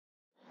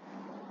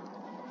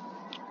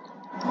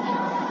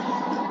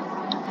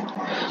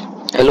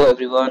Hello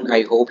everyone,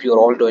 I hope you're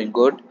all doing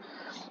good.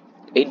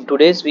 In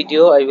today's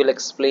video, I will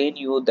explain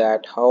you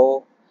that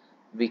how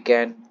we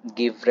can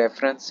give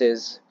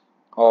references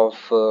of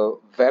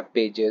web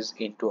pages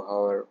into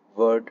our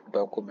Word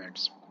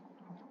documents.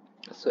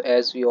 So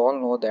as we all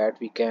know that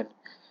we can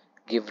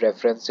give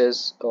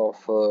references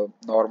of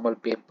normal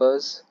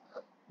papers,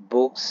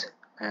 books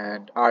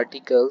and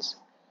articles,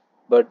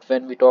 but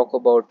when we talk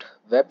about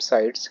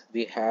websites,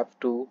 we have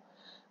to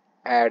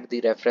add the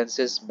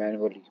references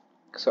manually.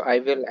 So I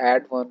will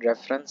add one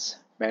reference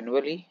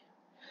manually.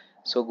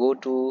 So go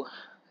to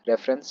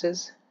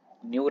references,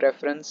 new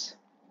reference,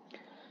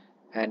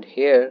 and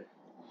here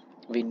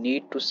we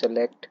need to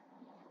select,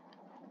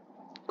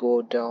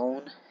 go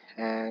down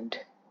and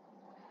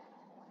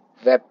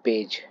web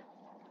page,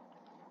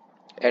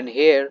 and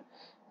here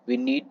we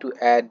need to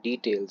add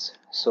details.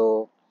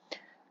 So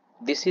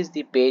this is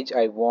the page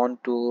I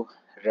want to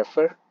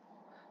refer.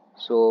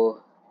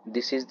 So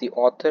this is the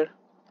author.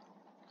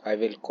 I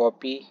will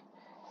copy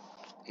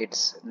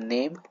its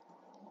name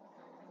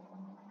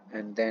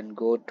and then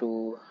go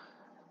to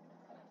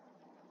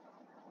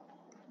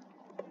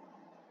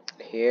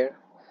here,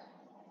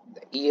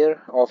 the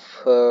year of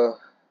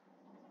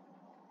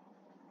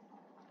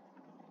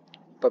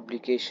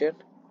publication.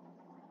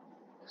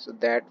 So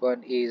that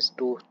one is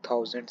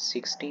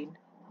 2016,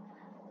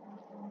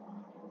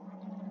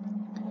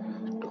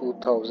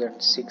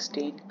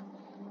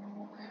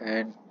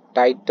 and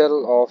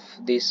title of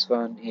this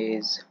one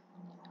is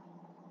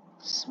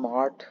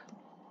Smart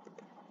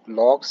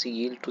Locks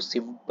Yield to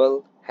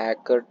Simple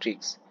Hacker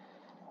Tricks.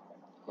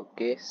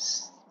 Okay,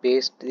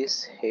 paste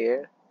this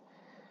here.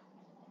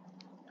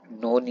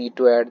 No need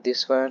to add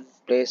this one.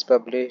 Place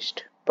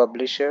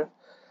publisher.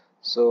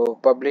 So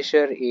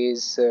publisher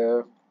is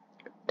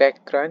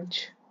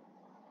TechCrunch.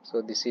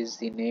 So this is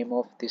the name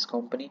of this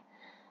company,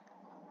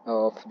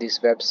 of this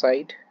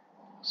website.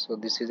 So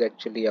this is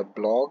actually a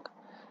blog,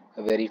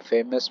 a very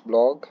famous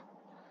blog.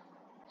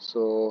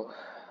 So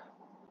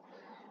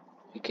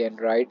we can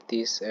write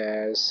this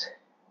as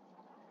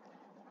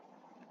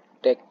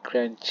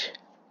TechCrunch.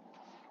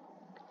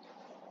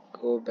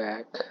 Go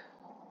back.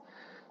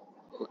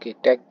 Okay,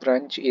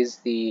 TechCrunch is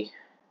the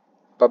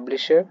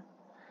publisher.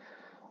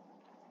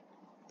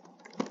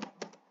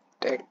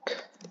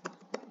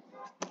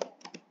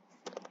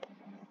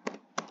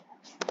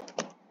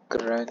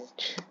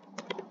 TechCrunch,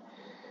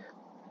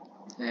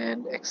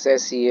 and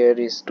access year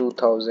is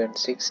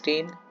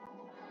 2016.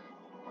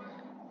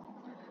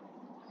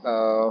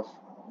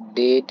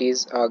 Date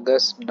is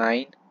August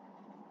 9.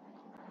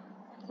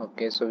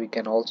 Okay, so we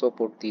can also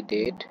put the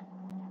date.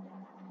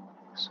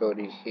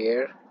 Sorry,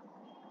 here.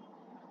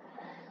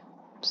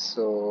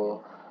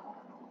 So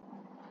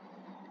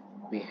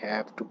we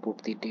have to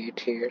put the date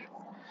here.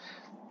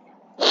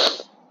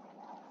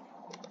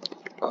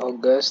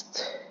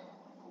 August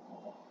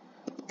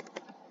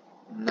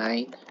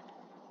 9.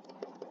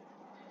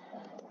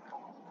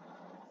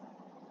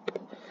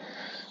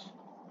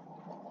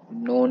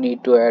 No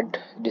need to add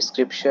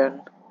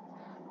description.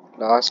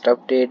 Last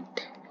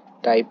update,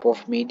 type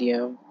of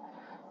medium,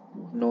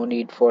 no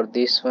need for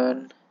this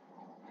one.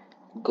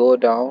 Go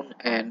down,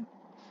 and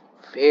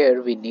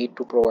here we need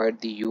to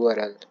provide the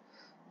URL.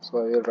 So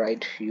I will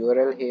write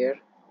URL here,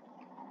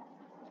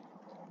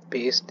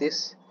 paste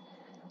this,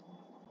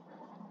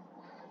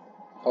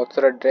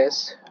 author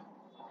address.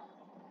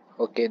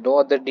 Okay, no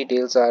other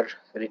details are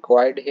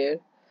required here.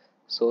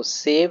 So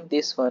save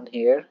this one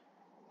here,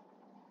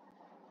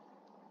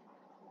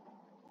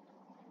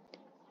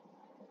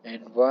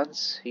 and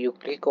once you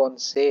click on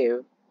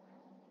save,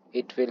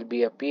 it will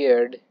be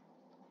appeared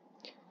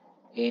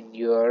in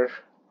your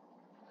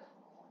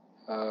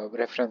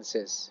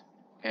references,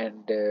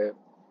 and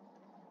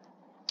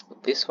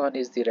this one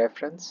is the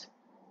reference.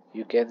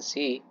 You can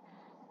see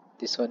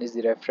this one is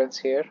the reference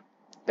here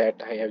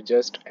that I have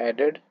just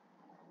added.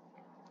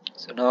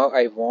 So now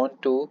I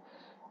want to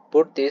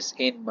put this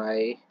in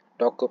my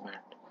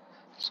document.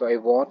 So I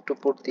want to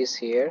put this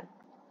here.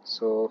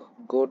 So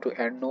go to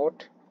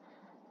EndNote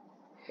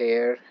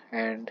here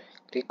and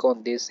click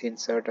on this,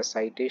 insert a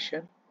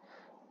citation.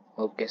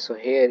 Okay, so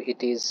here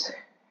it is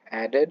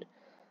added.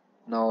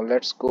 Now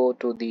let's go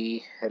to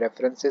the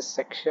references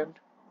section,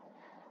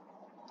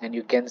 and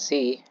you can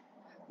see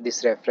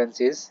this reference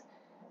is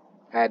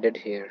added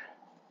here.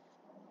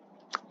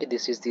 Okay,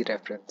 this is the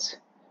reference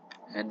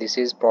and this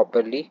is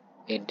properly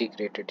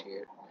integrated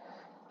here.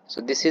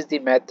 So this is the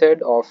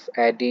method of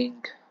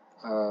adding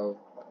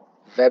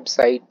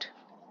website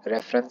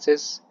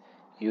references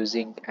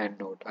using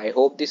EndNote. I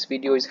hope this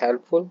video is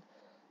helpful.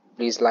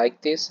 Please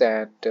like this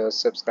and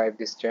subscribe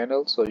this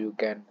channel so you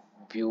can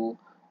view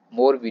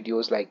more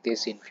videos like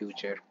this in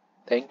future.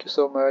 Thank you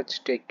so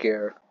much. Take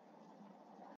care.